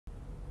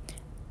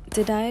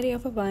The Diary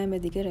of a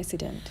Vayamediga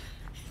Resident.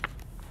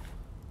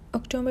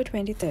 October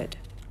 23rd.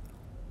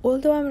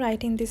 Although I'm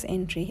writing this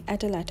entry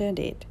at a later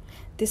date,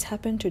 this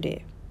happened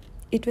today.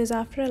 It was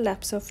after a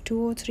lapse of 2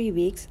 or 3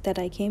 weeks that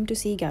I came to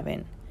see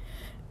Gavin.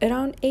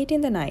 Around 8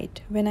 in the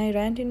night, when I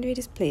ran into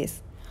his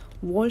place,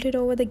 vaulted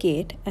over the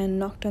gate and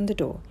knocked on the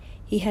door,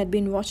 he had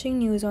been watching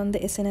news on the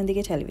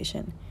Esenadiga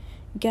television.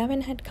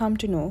 Gavin had come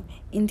to know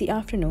in the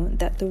afternoon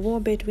that the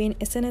war between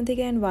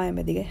Esenadiga and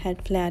Vayamediga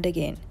had flared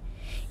again.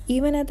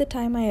 Even at the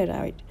time I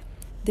arrived,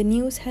 the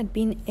news had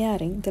been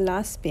airing the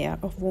last spare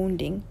of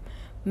wounding,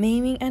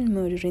 maiming and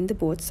murder in the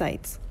both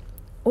sides.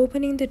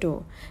 Opening the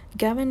door,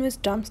 Gavin was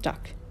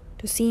dumbstruck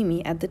to see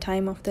me at the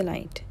time of the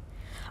night.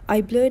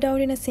 I blurted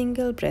out in a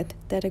single breath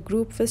that a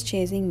group was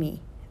chasing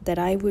me, that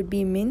I would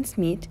be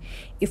mincemeat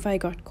if I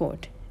got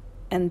caught,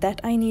 and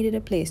that I needed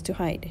a place to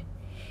hide.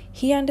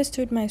 He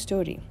understood my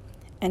story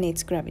and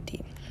its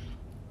gravity.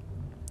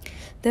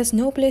 "There's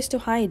no place to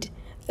hide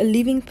a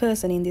living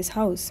person in this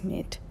house,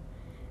 mate.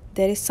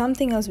 There is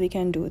something else we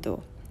can do,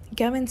 though,"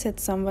 Gavin said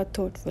somewhat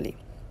thoughtfully.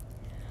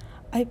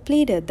 I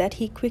pleaded that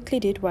he quickly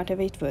did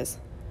whatever it was.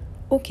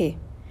 "Okay,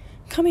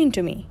 come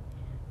into me."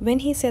 When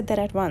he said that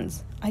at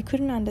once, I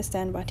couldn't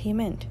understand what he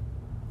meant.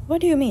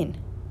 "What do you mean?"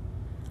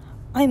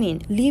 "I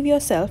mean, leave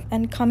yourself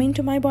and come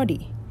into my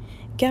body,"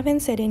 Gavin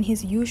said in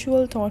his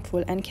usual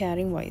thoughtful and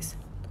caring voice.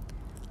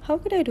 How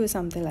could I do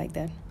something like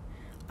that?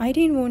 I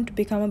didn't want to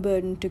become a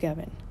burden to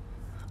Gavin.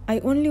 I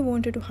only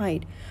wanted to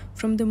hide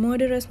from the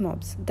murderous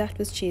mobs that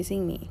was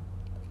chasing me,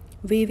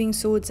 waving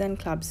swords and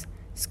clubs,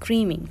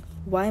 screaming,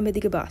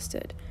 "Vayamediga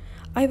bastard."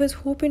 I was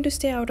hoping to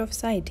stay out of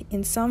sight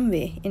in some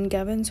way in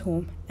Gavin's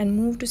home and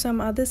move to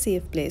some other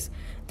safe place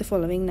the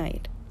following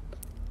night.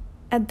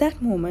 At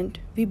that moment,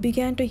 we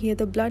began to hear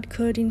the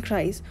blood-curdling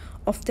cries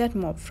of that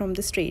mob from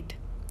the street.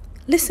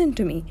 "Listen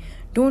to me,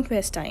 don't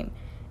waste time,"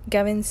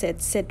 Gavin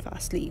said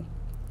steadfastly.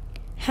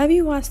 "Have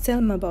you asked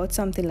Selma about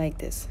something like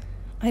this?"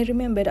 I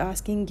remembered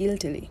asking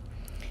guiltily.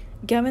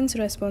 Gavin's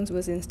response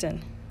was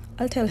instant.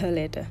 "I'll tell her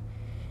later.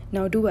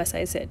 Now do as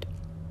I said."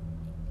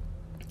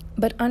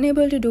 But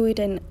unable to do it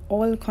and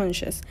all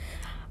conscious,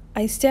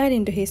 I stared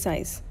into his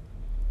eyes.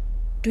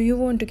 "Do you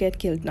want to get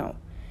killed now?"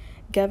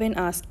 Gavin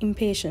asked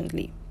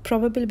impatiently,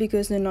 probably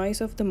because the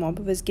noise of the mob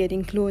was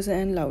getting closer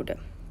and louder.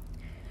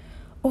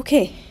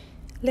 "Okay,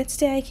 let's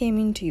say I came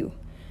into you.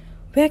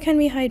 Where can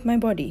we hide my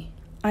body?"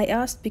 I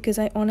asked because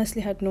I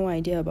honestly had no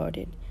idea about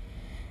it.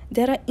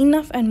 "There are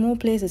enough and more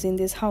places in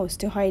this house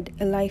to hide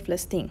a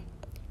lifeless thing."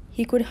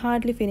 He could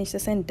hardly finish the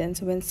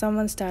sentence when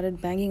someone started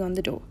banging on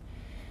the door.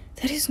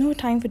 "There is no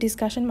time for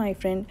discussion, my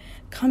friend.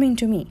 Come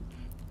into me."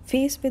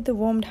 Faced with the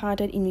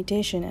warm-hearted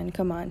invitation and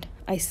command,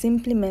 I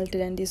simply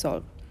melted and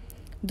dissolved.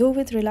 Though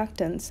with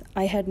reluctance,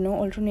 I had no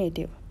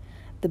alternative.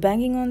 The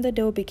banging on the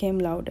door became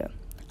louder.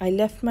 I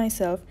left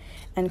myself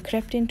and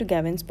crept into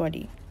Gavin's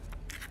body.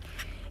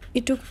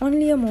 It took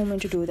only a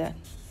moment to do that.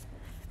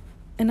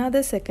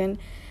 Another second,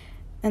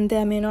 and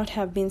there may not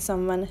have been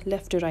someone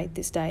left to write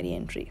this diary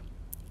entry.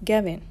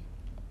 Gavin.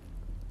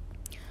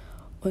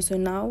 Also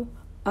now,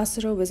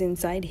 Asaro was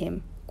inside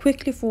him,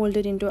 quickly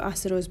folded into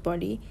Asaro's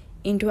body,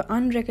 into an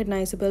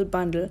unrecognizable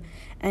bundle,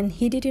 and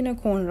hid it in a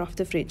corner of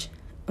the fridge,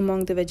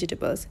 among the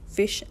vegetables,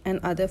 fish, and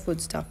other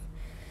foodstuff.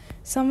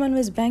 Someone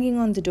was banging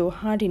on the door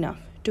hard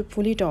enough to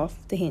pull it off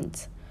the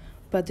hinges,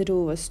 but the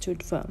door was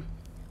stood firm.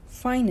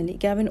 Finally,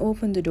 Gavin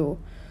opened the door.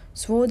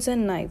 Swords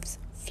and knives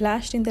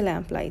flashed in the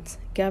lamplights.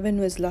 Gavin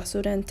was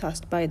lassoed and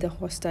thrust by the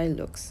hostile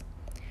looks.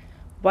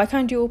 "Why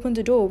can't you open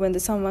the door when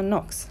someone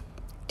knocks?"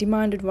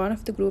 demanded one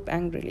of the group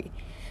angrily.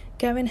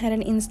 Gavin had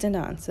an instant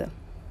answer.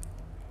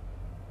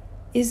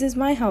 "Is this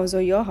my house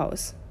or your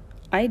house?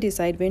 I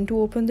decide when to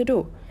open the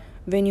door.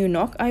 When you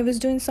knock, I was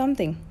doing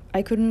something.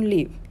 I couldn't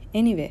leave.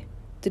 Anyway,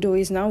 the door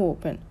is now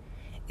open,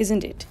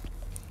 isn't it?"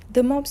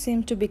 The mob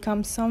seemed to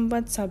become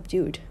somewhat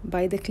subdued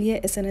by the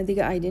clear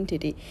Esenadiga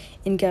identity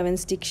in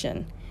Gavin's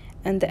diction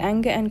and the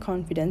anger and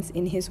confidence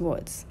in his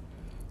words.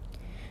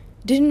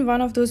 "Didn't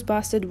one of those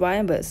bastard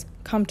Vayambas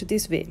come to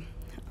this way?"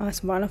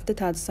 asked one of the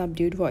third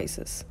subdued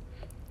voices.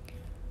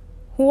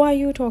 "Who are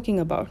you talking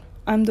about?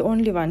 I'm the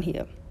only one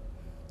here."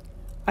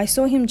 "I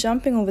saw him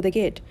jumping over the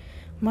gate,"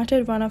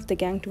 muttered one of the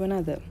gang to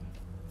another.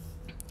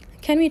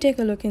 "Can we take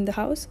a look in the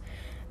house?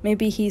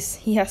 Maybe he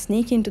has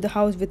sneaked into the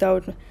house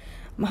without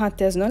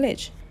Mahatya's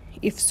knowledge.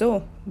 If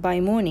so,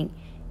 by morning,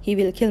 he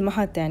will kill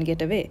Mahatya and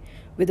get away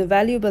with the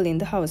valuable in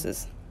the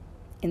house.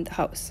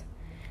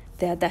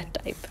 They are that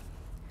type."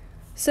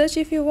 "Search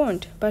if you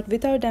want, but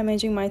without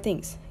damaging my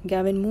things."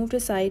 Gavin moved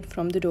aside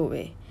from the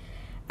doorway.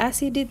 As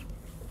he did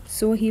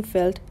so, he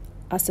felt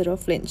Asaro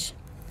flinch,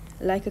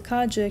 like a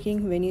car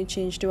jerking when you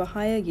change to a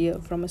higher gear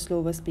from a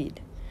slower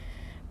speed.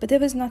 But there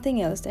was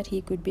nothing else that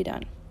he could be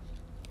done.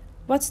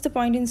 What's the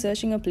point in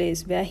searching a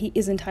place where he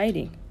isn't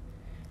hiding?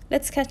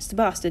 Let's catch the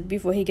bastard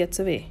before he gets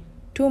away.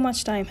 Too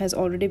much time has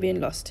already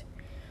been lost.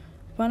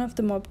 One of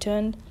the mob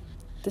turned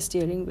the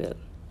steering wheel.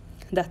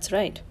 "That's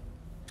right.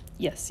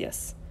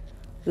 Yes.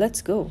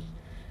 Let's go."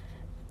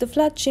 The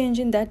flood changed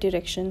in that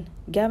direction.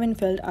 Gavin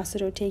felt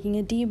Asaro taking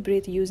a deep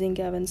breath using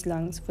Gavin's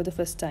lungs for the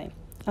first time.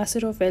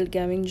 Asaro felt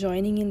Gavin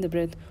joining in the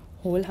breath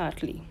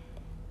wholeheartedly.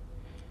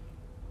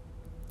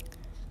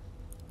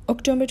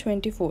 October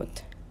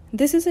 24th.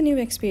 This is a new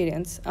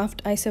experience.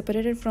 After I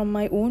separated from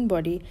my own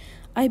body,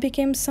 I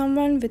became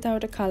someone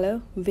without a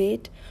color,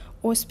 weight,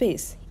 or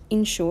space.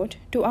 In short,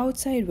 to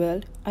outside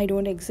world, I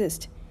don't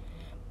exist.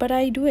 But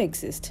I do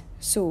exist.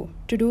 So,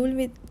 to deal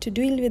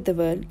with the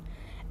world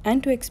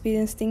and to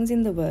experience things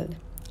in the world,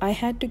 I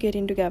had to get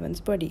into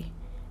Gavin's body.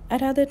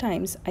 At other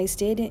times, I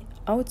stayed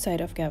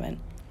outside of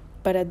Gavin.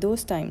 But at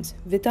those times,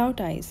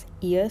 without eyes,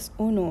 ears,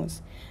 or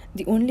nose,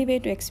 the only way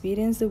to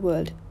experience the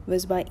world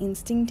was by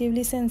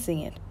instinctively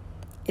sensing it.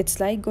 It's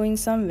like going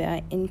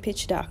somewhere in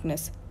pitch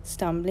darkness,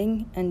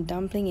 stumbling and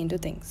dumpling into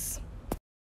things.